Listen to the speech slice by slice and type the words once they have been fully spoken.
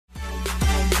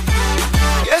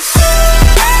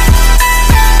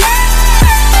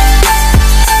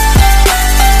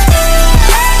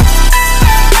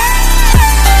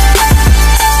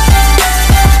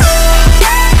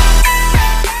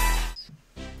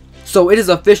So it is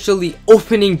officially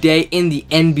opening day in the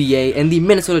NBA, and the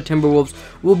Minnesota Timberwolves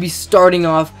will be starting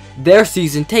off their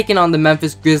season taking on the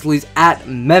Memphis Grizzlies at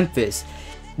Memphis.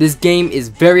 This game is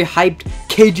very hyped.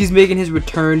 KG's making his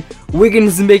return,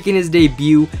 Wiggins is making his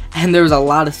debut, and there's a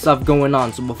lot of stuff going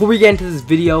on. So before we get into this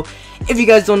video, if you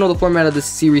guys don't know the format of this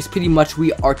series, pretty much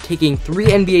we are taking 3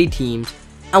 NBA teams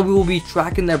and we will be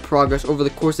tracking their progress over the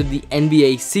course of the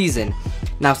NBA season.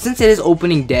 Now, since it is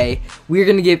opening day, we are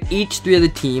going to give each 3 of the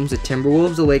teams, the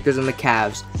Timberwolves, the Lakers, and the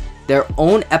Cavs, their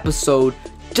own episode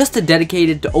just to dedicate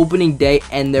it to opening day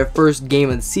and their first game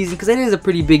of the season, because it is a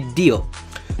pretty big deal.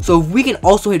 So if we can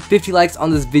also hit 50 likes on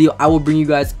this video, I will bring you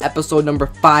guys episode number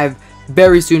 5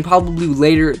 very soon, probably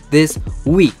later this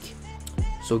week.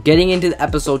 So getting into the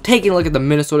episode, taking a look at the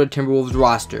Minnesota Timberwolves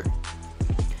roster.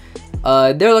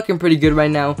 They're looking pretty good right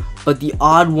now, but the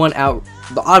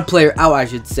odd player out, I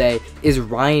should say, is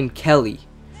Ryan Kelly.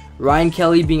 Ryan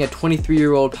Kelly, being a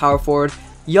 23-year-old power forward,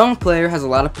 young player, has a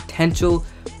lot of potential,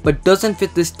 but doesn't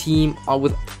fit this team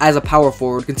as a power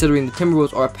forward, considering the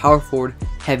Timberwolves are a power forward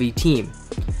heavy team.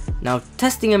 Now,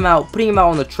 testing him out, putting him out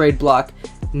on the trade block,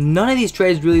 none of these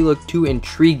trades really look too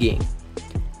intriguing.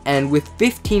 And with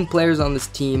 15 players on this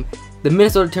team, the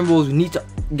Minnesota Timberwolves need to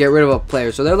get rid of a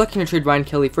player. So they're looking to trade Ryan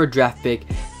Kelly for a draft pick.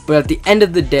 But at the end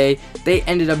of the day, they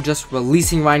ended up just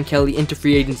releasing Ryan Kelly into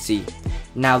free agency.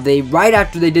 Now, right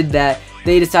after they did that,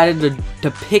 they decided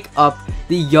to pick up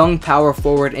the young power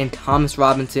forward in Thomas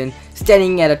Robinson,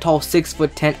 standing at a tall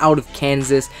 6'10" out of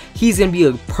Kansas. He's going to be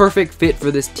a perfect fit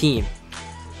for this team.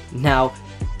 Now,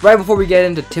 right before we get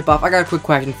into tip-off, I got a quick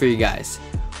question for you guys.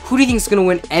 Who do you think is going to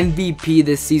win MVP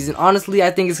this season? Honestly, I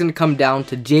think it's going to come down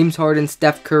to James Harden,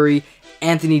 Steph Curry,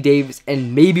 Anthony Davis,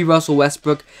 and maybe Russell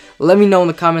Westbrook. Let me know in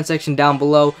the comment section down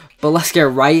below, but let's get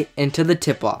right into the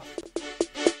tip-off.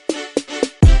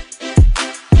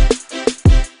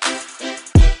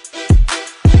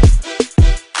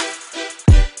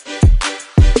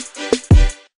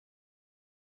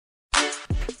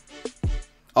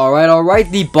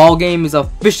 Alright, the ball game is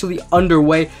officially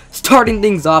underway. Starting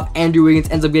things off, Andrew Wiggins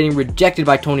ends up getting rejected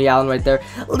by Tony Allen right there,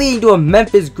 leading to a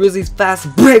Memphis Grizzlies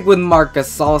fast break with Marc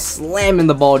Gasol slamming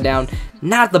the ball down.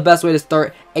 Not the best way to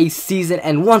start a season,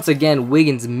 and once again,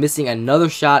 Wiggins missing another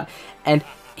shot. And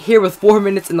here with 4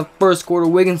 minutes in the first quarter,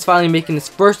 Wiggins finally making his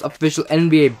first official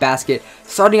NBA basket,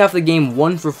 starting off the game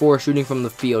 1 for 4 shooting from the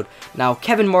field. Now,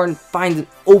 Kevin Martin finds an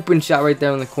open shot right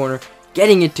there in the corner,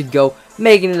 getting it to go,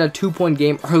 making it a 2-point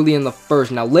game early in the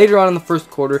first. Now, later on in the first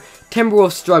quarter,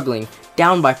 Timberwolves struggling,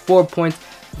 down by 4 points.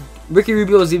 Ricky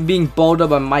Rubio is being balled up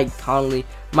by Mike Conley.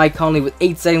 Mike Conley, with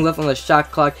 8 seconds left on the shot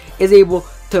clock, is able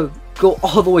to go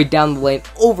all the way down the lane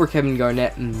over Kevin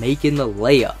Garnett, making the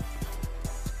layup.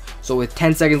 So with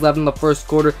 10 seconds left in the first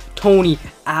quarter, Tony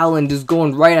Allen just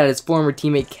going right at his former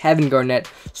teammate Kevin Garnett,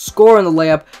 scoring the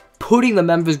layup, putting the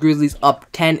Memphis Grizzlies up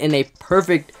 10 in a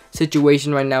perfect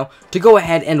situation right now to go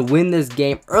ahead and win this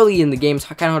game. Early in the game, it's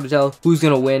kind of hard to tell who's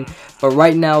going to win, but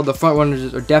right now the front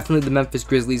runners are definitely the Memphis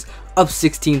Grizzlies, up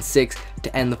 16-6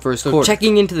 to end the first quarter.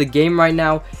 Checking into the game right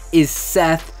now is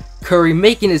Seth Curry,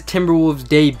 making his Timberwolves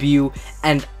debut,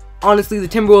 and honestly, the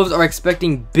Timberwolves are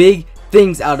expecting big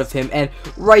things out of him, and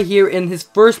right here in his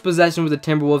first possession with the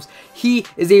Timberwolves, he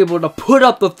is able to put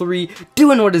up the 3,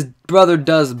 doing what his brother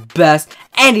does best,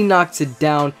 and he knocks it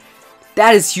down.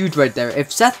 That is huge right there.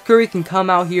 If Seth Curry can come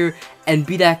out here and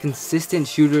be that consistent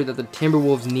shooter that the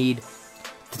Timberwolves need,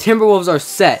 the Timberwolves are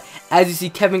set. As you see,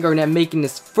 Kevin Garnett making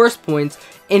his first points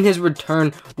in his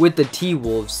return with the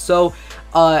T-Wolves. So,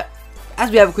 as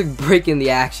we have a quick break in the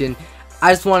action,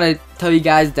 I just want to tell you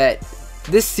guys that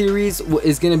this series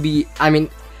is going to be, I'm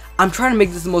trying to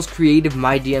make this the most creative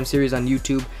MyGM series on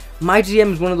YouTube.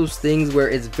 MyGM is one of those things where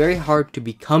it's very hard to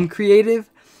become creative.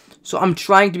 So I'm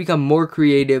trying to become more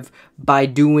creative by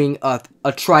doing a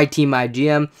Tri-Team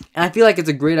MyGM. And I feel like it's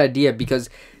a great idea because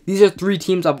these are 3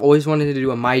 teams I've always wanted to do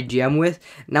a MyGM with.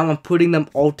 Now I'm putting them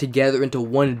all together into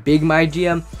one big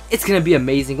MyGM. It's going to be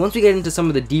amazing. Once we get into some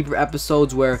of the deeper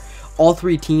episodes where all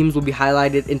 3 teams will be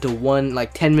highlighted into one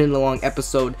like 10-minute long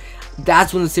episode,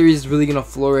 that's when the series is really going to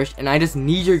flourish. And I just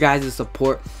need your guys'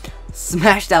 support.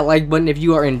 Smash that like button if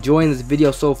you are enjoying this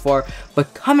video so far.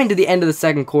 But coming to the end of the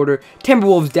second quarter,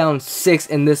 Timberwolves down 6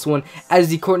 in this one, as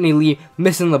the Courtney Lee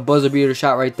missing the buzzer beater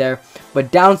shot right there.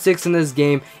 But down 6 in this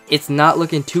game, it's not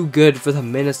looking too good for the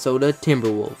Minnesota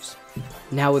Timberwolves.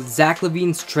 Now with Zach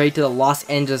LaVine's trade to the Los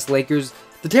Angeles Lakers,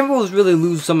 the Timberwolves really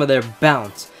lose some of their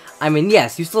bounce.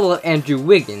 Yes, you still have Andrew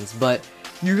Wiggins, but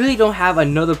you really don't have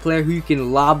another player who you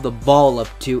can lob the ball up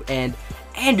to, and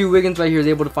Andrew Wiggins right here is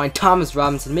able to find Thomas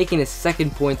Robinson, making his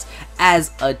second points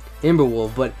as a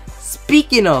Timberwolf. But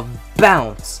speaking of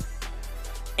bounce,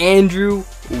 Andrew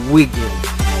Wiggins.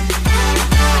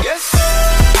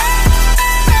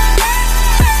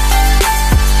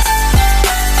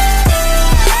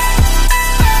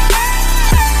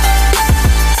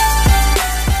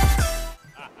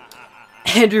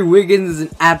 Andrew Wiggins is an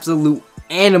absolute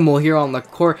animal here on the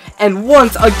court, and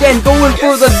once again going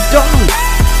for the dunk.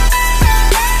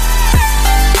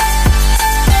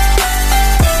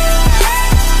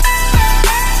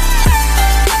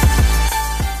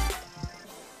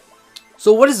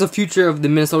 So what is the future of the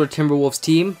Minnesota Timberwolves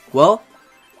team? Well,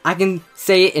 I can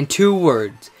say it in 2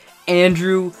 words.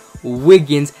 Andrew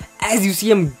Wiggins, as you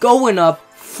see him going up,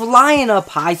 flying up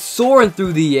high, soaring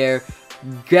through the air,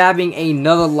 grabbing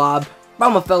another lob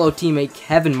from a fellow teammate,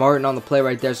 Kevin Martin, on the play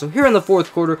right there. So here in the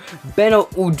 4th quarter, Beno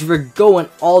Udrih going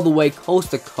all the way coast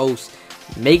to coast,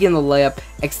 making the layup,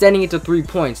 extending it to 3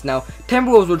 points. Now,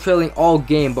 Timberwolves were trailing all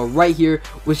game, but right here,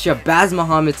 with Shabazz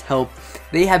Muhammad's help,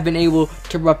 they have been able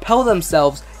to propel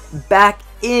themselves back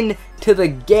into the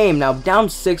game. Now, down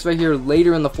 6 right here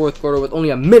later in the 4th quarter with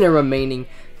only a minute remaining.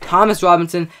 Thomas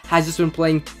Robinson has just been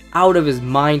playing out of his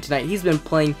mind tonight. He's been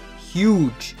playing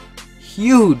huge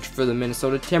for the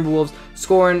Minnesota Timberwolves,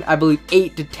 scoring, I believe,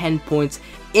 8 to 10 points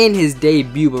in his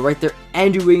debut. But right there,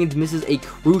 Andrew Wiggins misses a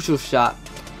crucial shot,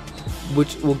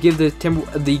 which will give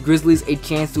the Grizzlies a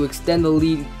chance to extend the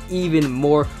lead even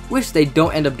more, which they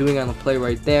don't end up doing on the play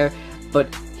right there.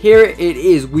 But here it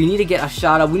is. We need to get a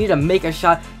shot up. We need to make a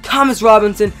shot. Thomas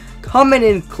Robinson coming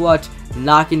in clutch,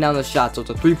 knocking down the shot. So it's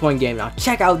a 3-point game. Now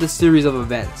check out this series of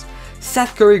events.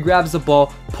 Seth Curry grabs the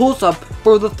ball, pulls up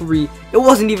for the 3. It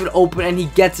wasn't even open, and he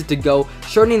gets it to go,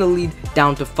 shortening the lead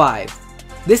down to 5.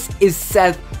 This is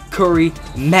Seth Curry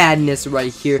madness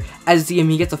right here. As you see him,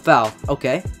 he gets a foul.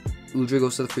 Okay. Udrih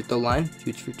goes to the free throw line,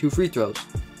 shoots for 2 free throws.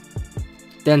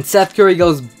 Then Seth Curry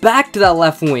goes back to that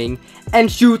left wing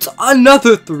and shoots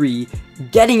another 3,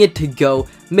 getting it to go,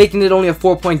 making it only a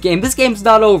 4-point game. This game's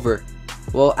not over.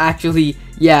 Well, actually,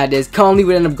 yeah, it is. Conley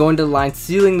would end up going to the line,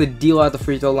 sealing the deal at the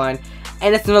free throw line.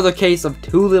 And it's another case of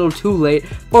too little too late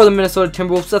for the Minnesota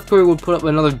Timberwolves. Seth Curry would put up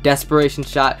another desperation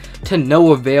shot to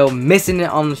no avail, missing it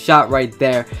on the shot right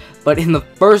there. But in the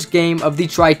first game of the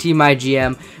Tri-Team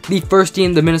MyGM, the first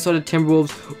team, the Minnesota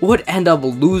Timberwolves, would end up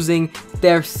losing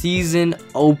their season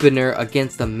opener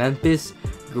against the Memphis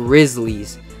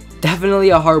Grizzlies. Definitely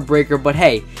a heartbreaker, but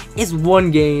hey, it's 1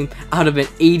 game out of an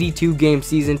 82-game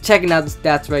season. Checking out the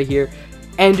stats right here.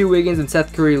 Andrew Wiggins and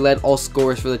Seth Curry led all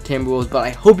scorers for the Timberwolves, but I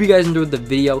hope you guys enjoyed the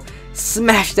video.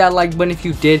 Smash that like button if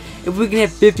you did. If we can hit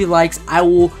 50 likes, I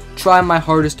will try my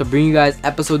hardest to bring you guys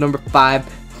episode number 5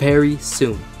 very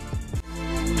soon.